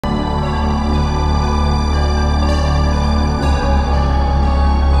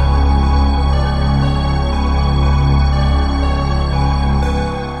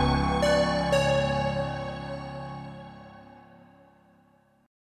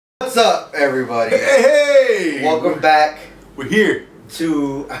What's up, everybody? Hey! Welcome back. We're here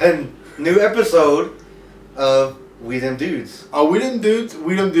to a new episode of We Them Dudes. Oh, we them dudes.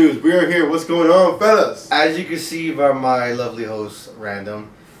 We are here. What's going on, fellas? As you can see by my lovely host,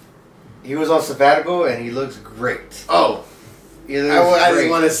 Random, he was on sabbatical and he looks great. Oh, I didn't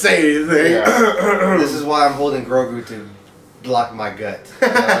want to say anything. Yeah. This is why I'm holding Grogu to block my gut.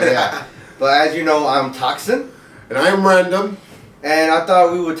 Yeah. But as you know, I'm Toxin. And I'm Random. And I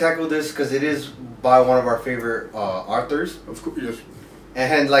thought we would tackle this because it is by one of our favorite authors. Of course, yes.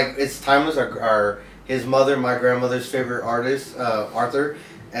 And like it's timeless. His mother, my grandmother's favorite artist, Arthur.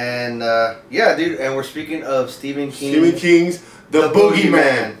 And yeah, dude. And we're speaking of Stephen King. Stephen King's The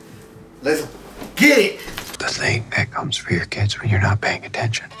Boogyman. Let's get it. The thing that comes for your kids when you're not paying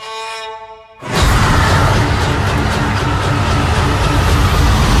attention.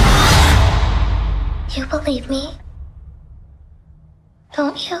 You believe me?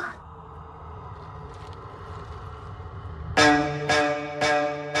 Don't you? And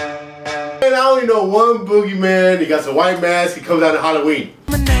I only know one Boogeyman. He got some white mask. He comes out on Halloween.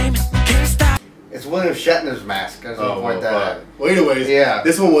 It's William Shatner's mask. I just want to point that out. Well, anyways, yeah.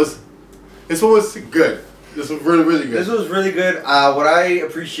 This one was good. This was really, really good. This was really good. What I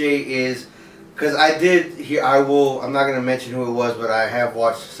appreciate is because I did hear. I'm not gonna mention who it was, but I have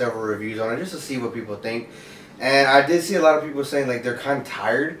watched several reviews on it just to see what people think. And I did see a lot of people saying like they're kind of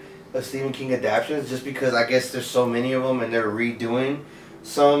tired of Stephen King adaptations just because I guess there's so many of them and they're redoing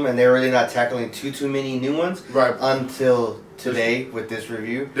some and they're really not tackling too many new ones. Right. Until today with this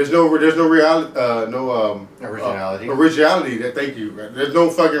review. There's no reality, originality. Originality. Thank you. There's no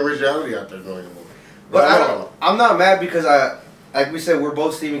fucking originality out there going anymore. But I'm not mad because like we said, we're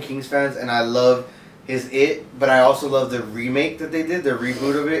both Stephen King's fans and I love his It, but I also love the remake that they did, the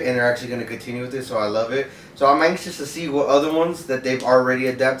reboot of it, and they're actually going to continue with it, so I love it. So I'm anxious to see what other ones that they've already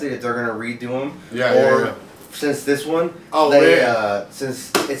adapted, if they're going to redo them. Yeah. Since this one,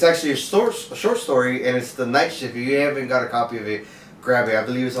 since it's actually a short story and it's The Night Shift, if you haven't got a copy of it, grab it. I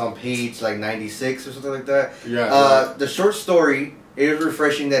believe it's on page like 96 or something like that. Yeah. The short story, it is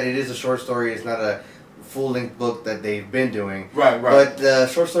refreshing that it is a short story. It's not a full-length book that they've been doing. Right. But the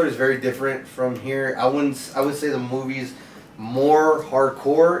short story is very different from here. I would say the movie's more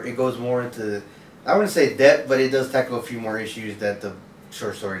hardcore. It goes more into, I wouldn't say depth, but it does tackle a few more issues that the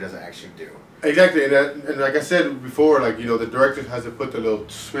short story doesn't actually do. Exactly, and like I said before, like the director has to put the little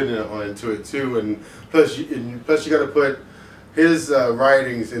spin into it too, and plus you got to put his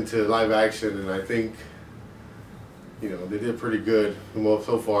writings into live action, and I think they did pretty good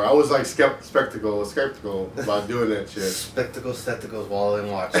so far. I was like skeptical about doing that shit. Spectacles, wallet,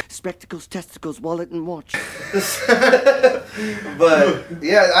 and watch. Spectacles, testicles, wallet, and watch. But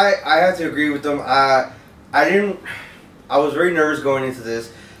yeah, I have to agree with them. I was very nervous going into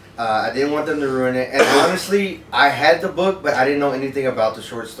this. I didn't want them to ruin it, and honestly, I had the book, but I didn't know anything about the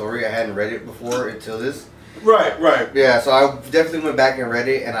short story. I hadn't read it before until this. Right. Yeah, so I definitely went back and read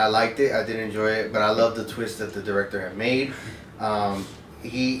it, and I liked it. I did enjoy it, but I love the twist that the director had made. I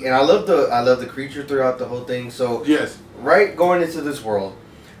love the creature throughout the whole thing. So yes, right going into this world,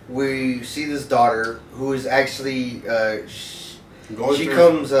 we see this daughter who is actually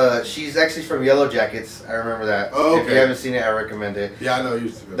she's actually from Yellow Jackets. I remember that. Oh, okay. If you haven't seen it, I recommend it. Yeah, I know you.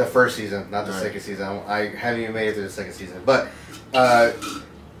 The first season, not the second season. I haven't even made it to the second season, but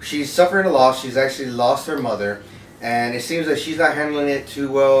she's suffering a loss. She's actually lost her mother, and it seems that she's not handling it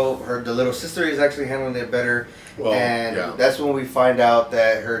too well. The little sister is actually handling it better, that's when we find out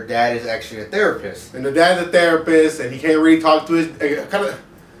that her dad is actually a therapist. And the dad's a therapist, and he can't really talk to his kind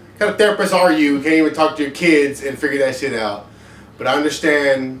of therapist are you? You can't even talk to your kids and figure that shit out. But I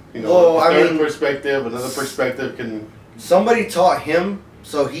understand, perspective, another perspective can. Somebody taught him,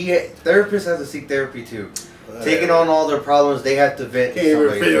 so therapists have to seek therapy too. Taking on all their problems, they have to vent. Can't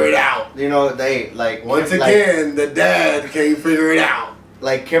even figure it out. They like the dad can't figure it out.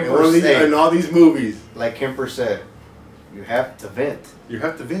 Like Kemper said in all these movies. Like Kemper said, you have to vent. You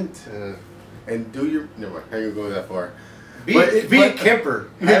have to vent, and do your. Never mind. I ain't gonna go that far. Be Kemper.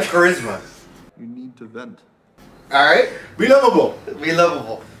 Have charisma. You need to vent. All right. Be lovable. Be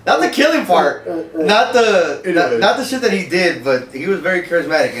lovable. Not the killing part. Not the shit that he did, but he was very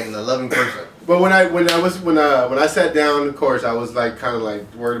charismatic and a loving person. But when I sat down, of course, I was like kind of like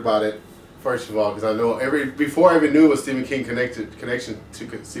worried about it. First of all, because I know before I even knew it was Stephen King connection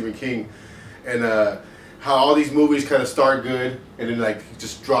to Stephen King, and how all these movies kind of start good and then like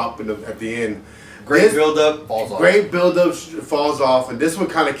just drop at the end. Great build-up, falls off. Great build-up, falls off, and this one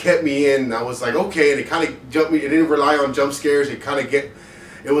kind of kept me in. And I was like, okay, and it kind of jumped me. It didn't rely on jump scares. It kind of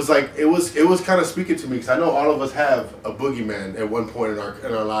it was like it was kind of speaking to me because I know all of us have a boogeyman at one point in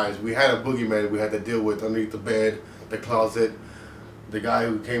our lives. We had a boogeyman we had to deal with underneath the bed, the closet, the guy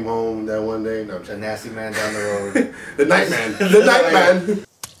who came home that one day. No, the nasty man down the road, the night man, the night man,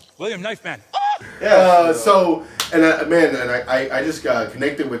 William Knife Man. Yeah. So and I just got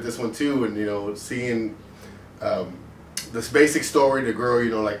connected with this one too, and you know, seeing this basic story, the girl, you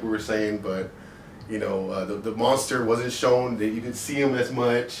know, like we were saying, but you know, the monster wasn't shown, that you didn't see him as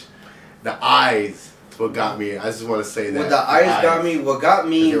much. The eyes, what got me. I just want to say that. What the eyes got me, what got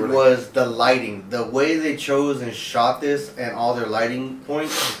me was the lighting. The way they chose and shot this and all their lighting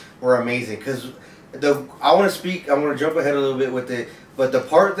points were amazing. Because I want to jump ahead a little bit with it, but the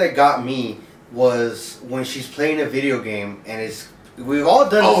part that got me was when she's playing a video game and we've all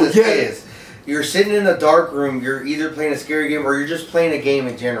done this as kids. You're sitting in a dark room, you're either playing a scary game or you're just playing a game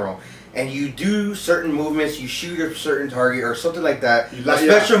in general. And you do certain movements, you shoot a certain target or something like that. A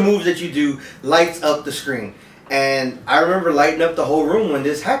special move that you do lights up the screen. And I remember lighting up the whole room when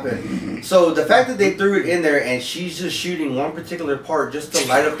this happened. So the fact that they threw it in there and she's just shooting one particular part just to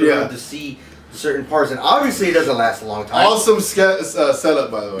light up the room to see certain parts. And obviously it doesn't last a long time. Awesome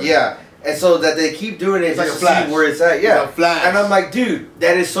setup, by the way. Yeah. And so that they keep doing it just to see where it's at. Yeah. And I'm like, dude,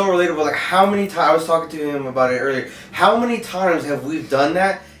 that is so relatable. Like, how many times, I was talking to him about it earlier, how many times have we done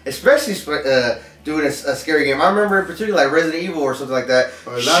that? Especially doing a scary game. I remember in particular, like Resident Evil or something like that,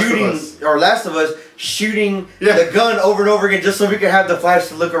 Last of Us, shooting the gun over and over again just so we could have the flash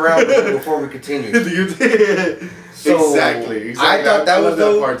to look around before we continue. You did. So exactly. I thought that was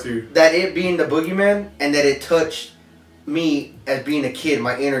that part too. That it being the boogeyman and that it touched me as being a kid,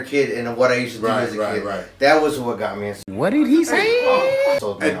 my inner kid, and what I used to do as a kid. Right. That was what got me. What did he say?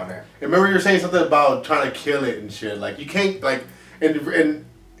 Sold me on there. Remember you were saying something about trying to kill it and shit. Like you can't and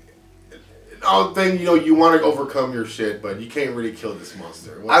all thing, you know, you want to overcome your shit, but you can't really kill this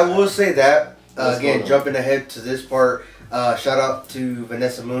monster. I will say that again, jumping ahead to this part. Shout out to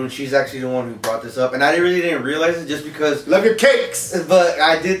Vanessa Moon. She's actually the one who brought this up, and I really didn't realize it just because. Love your cakes. But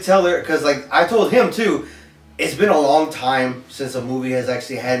I did tell her because, like, I told him too. It's been a long time since a movie has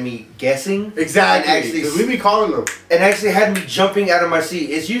actually had me guessing. Exactly. Because we be calling them. And actually had me jumping out of my seat.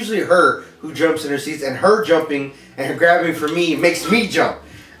 It's usually her who jumps in her seats, and her jumping and her grabbing for me makes me jump.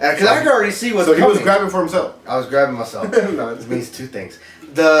 Because I can already see what's coming. So he was grabbing for himself. I was grabbing myself. No, it means two things.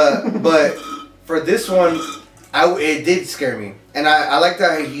 But for this one, it did scare me, and I like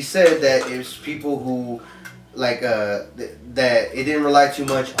that he said that it was people who like that it didn't rely too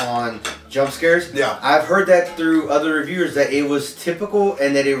much on jump scares. Yeah, I've heard that through other reviewers that it was typical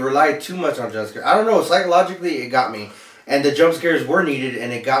and that it relied too much on jump scares. I don't know. Psychologically, it got me. And the jump scares were needed,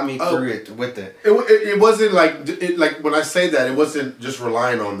 and it got me through it with it. It wasn't like when I say that, it wasn't just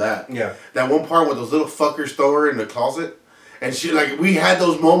relying on that. Yeah. That one part where those little fuckers throw her in the closet, and she we had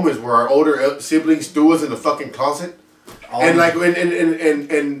those moments where our older siblings threw us in the fucking closet, and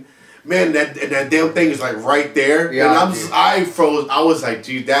man, that damn thing is like right there. Yeah. And I froze. I was like,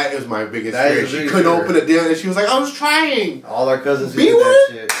 dude, that is my biggest fear. She couldn't open the damn, and she was like, I was trying. All our cousins who did that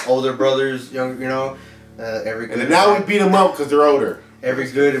shit. Older brothers, young, you know. And then now we beat them up because they're older.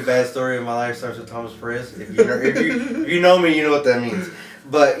 Every good and bad story of my life starts with Thomas Perez. If you know me, you know what that means.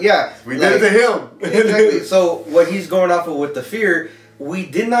 But yeah, we did it to him. Exactly. So what he's going off of with the fear, we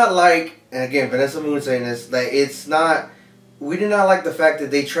did not like. And again, Vanessa Moon saying this, that it's not. We did not like the fact that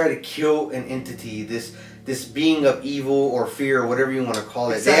they try to kill an entity, this being of evil or fear or whatever you want to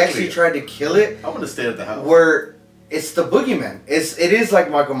call it. Exactly. They actually tried to kill it. I want to stay at the house. Where it's the boogeyman. It is like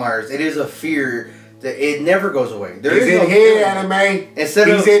Michael Myers. It is a fear. It never goes away. He's in here, anime. He's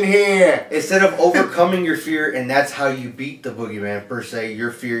in here. Instead of overcoming your fear, and that's how you beat the boogeyman per se, your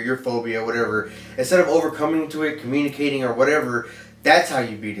fear, your phobia, whatever. Instead of overcoming to it, communicating or whatever, that's how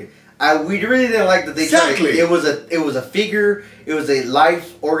you beat it. We really didn't like that they tried to, it was a figure, it was a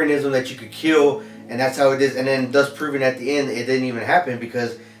life organism that you could kill, and that's how it is. And then thus proving at the end it didn't even happen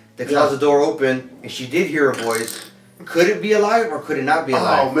because the closet door opened and she did hear a voice. Could it be alive or could it not be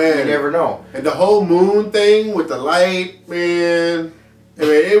alive? Oh man, you never know. And the whole moon thing with the light, man. I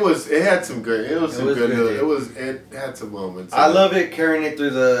mean, it had some good. It had some moments. I love it carrying it through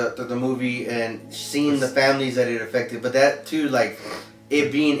the movie and seeing the families that it affected. But that too, like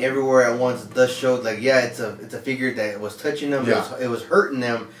it being everywhere at once, thus showed like it's a figure that was touching them. Yeah. It was hurting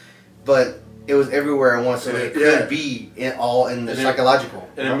them, but it was everywhere at once, so it could be all in the psychological.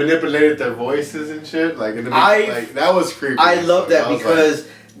 And it manipulated their voices and shit. That was creepy. I love that because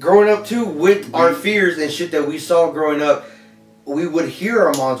growing up too, with our fears and shit that we saw growing up, we would hear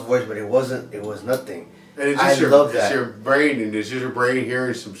our mom's voice, but it was nothing. And it's I just love that. It's your brain, and it's just your brain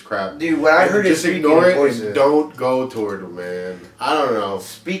hearing some crap. Dude, when I heard it, just ignore it and don't go toward it, man. I don't know.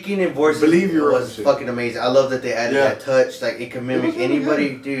 Speaking in voices, Believe your own was shit. fucking amazing. I love that they added that touch. Like it can mimic really anybody,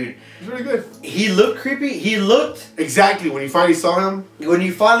 good. dude. It's really good. He looked creepy. He looked Exactly when you finally saw him. when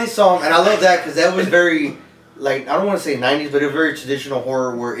you finally saw him, and I love that because that was very. Like, I don't want to say 90s, but a very traditional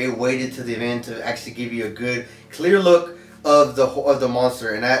horror where it waited to the end to actually give you a good, clear look of the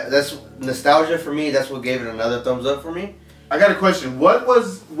monster. And that's nostalgia for me. That's what gave it another thumbs up for me. I got a question. What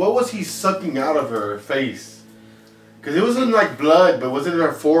was he sucking out of her face? Because it wasn't like blood, but it wasn't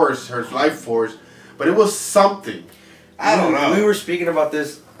her force, her life force. But it was something. I don't know. We were speaking about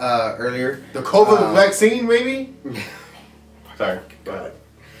this earlier. The COVID vaccine, maybe? Sorry. Go ahead.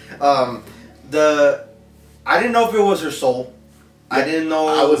 I didn't know if it was her soul. Yeah, I didn't know.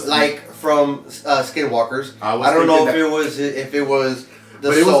 I was like from Skinwalkers. I don't know if it was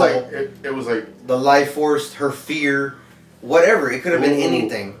the soul. It was like the life force, her fear, whatever. It could have been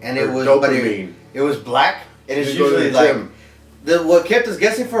anything, and it was. Dopamine. But it was black, and it's usually like what kept us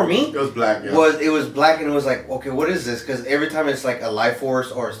guessing for me. It was black. Yeah. It was black, and it was like, okay, what is this? Because every time it's like a life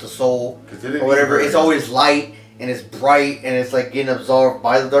force or it's the soul or whatever, it's always light and it's bright and it's like getting absorbed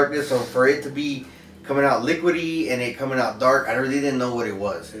by the darkness. So for it to be coming out liquidy and it coming out dark, I really didn't know what it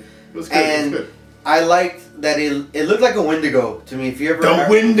was. It was good. And it was good. I liked that it looked like a Wendigo to me. If you ever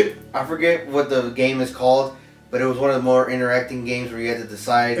I forget what the game is called, but it was one of the more interacting games where you had to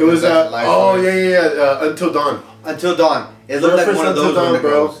decide. It was Until Dawn. Until Dawn. It looked like one of those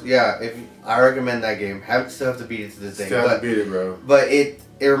Wendigos. Yeah, I recommend that game. Still have to beat it to this day. Still have to beat it, bro. But it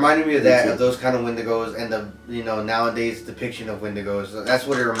reminded me of that, of those kind of Wendigos, and the nowadays depiction of Wendigos. That's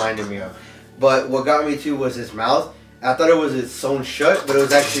what it reminded me of. But what got me too was his mouth. I thought it was sewn shut, but it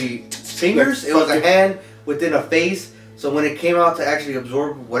was actually fingers. It was a hand within a face. So when it came out to actually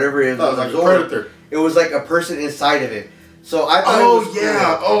absorb whatever it was absorbed, it was like a person inside of it. So I thought it was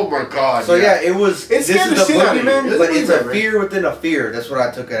oh my god. So it was. This is the Boogeyman, but it's a fear within a fear. That's what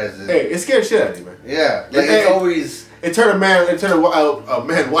I took it as. Hey, it scared shit out of you, man. Yeah, like it's always. It turned a man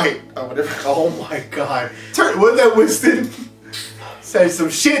white. Oh my god. Wasn't that Winston? Said some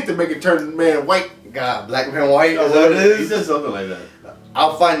shit to make it turn the man white. God, black man white. Is that what it is? He said something like that.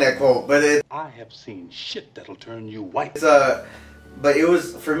 I'll find that quote, but I have seen shit that'll turn you white. But it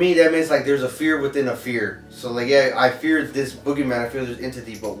was for me. That means like there's a fear within a fear. So like I fear this boogeyman. I fear this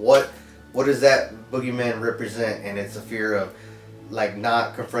entity. But what does that boogeyman represent? And it's a fear of like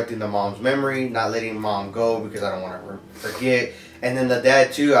not confronting the mom's memory, not letting mom go because I don't want to forget. And then the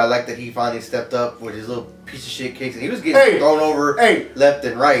dad too. I like that he finally stepped up with his little piece of shit kicks, and he was getting thrown over left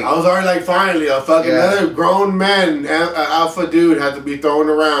and right. I was already like, finally, a fucking another grown man, alpha dude had to be thrown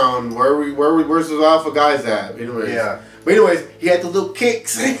around. Where's those alpha guys at? But anyways, he had the little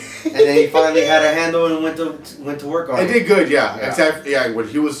kicks, and then he finally had a handle and went to work on it. It did good, exactly. Yeah, when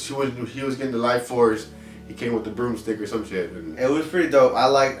he was getting the life force, he came with the broomstick or some shit. And it was pretty dope. I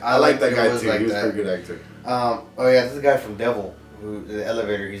like that guy too. He was a pretty good actor. This is the guy from Devil. The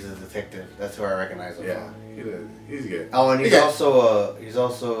elevator, he's a detective. That's who I recognize him from. He's good. Oh, and he's also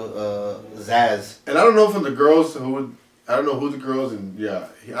Zaz. And I don't know from the girls I don't know who the girls I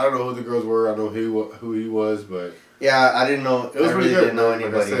don't know who the girls were. I know who he was, but I didn't know. It was really good. Didn't know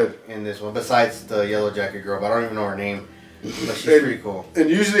anybody in this one besides the yellow jacket girl, but I don't even know her name. But she's pretty cool. And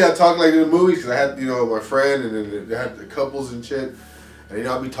usually I talk like in the movies because I had my friend and then they had the couples and shit, and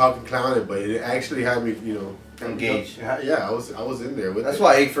I'll be talking clowning, but it actually had me engaged. Yeah, I was in there with That's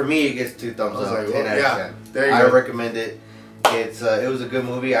why for me it gets 2 thumbs up, 10 out of 10. There you I go. recommend it. It was a good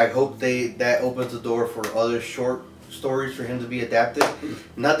movie. I hope that opens the door for other short stories for him to be adapted.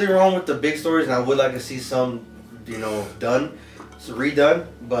 Nothing wrong with the big stories, and I would like to see some, redone.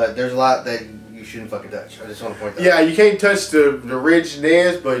 But there's a lot that you shouldn't fucking touch. I just want to point that out. Yeah, you can't touch the Ridge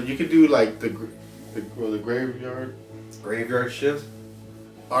Nez, but you can do like the graveyard. Graveyard shift.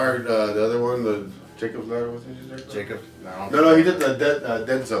 Or the other one, the Jacob's Ladder, what's his Jacob? No, he did the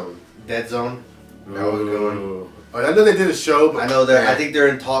Dead Zone. Dead Zone? That was a good one. I know they did a show, but I know I think they're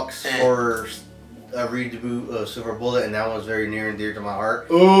in talks for a reboot of Silver Bullet, and that one's very near and dear to my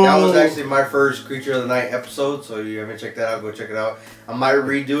heart. Ooh. That was actually my first Creature of the Night episode, so you haven't checked that out, go check it out. I might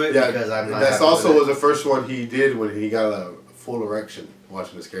redo it because I'm not. That also was the first one he did when he got a full erection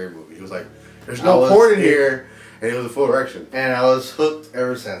watching the scary movie. He was like, "There's no porn in here." And it was a full erection. And I was hooked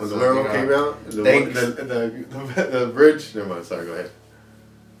ever since. When the werewolf came out, the bridge. Never mind. Sorry. Go ahead.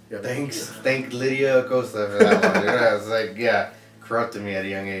 Yeah. Thank Lydia Acosta for that one. I was like, corrupted me at a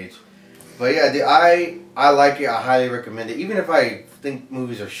young age. But yeah, I like it. I highly recommend it. Even if I think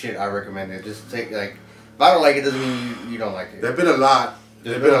movies are shit, I recommend it. Just take if I don't like it, doesn't mean you don't like it. There've been a lot.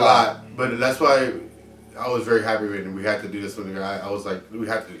 But that's why I was very happy with it. And we had to do this one. I was like, we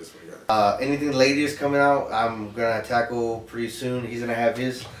had to do this one. Anything latest coming out, I'm gonna tackle pretty soon. He's gonna have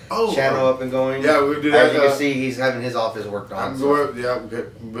his channel up and going. Yeah, we'll do that. As you can see, he's having his office worked on. We're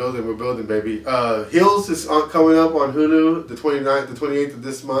building, baby. Heels is coming up on Hulu the 29th, the 28th of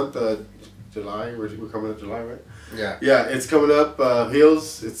this month, July. We're coming up July, right? Yeah. Yeah, it's coming up.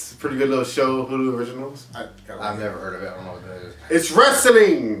 Heels. It's a pretty good little show. Hulu originals. I've never heard of it. I don't know what that is. It's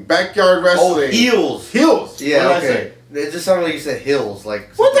wrestling, backyard wrestling. Oh, Heels. Heels. Yeah. Okay. It just sounded like you said hills.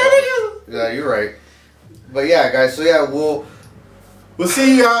 Like what the hell? Yeah, you're right. But yeah, guys. So yeah, we'll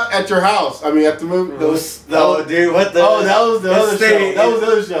see you out at your house. I mean, at the movie. No, dude. What the? Oh, that was the other show. That was the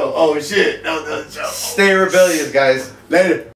other show. Oh shit, that was the other show. Stay rebellious, guys. Later.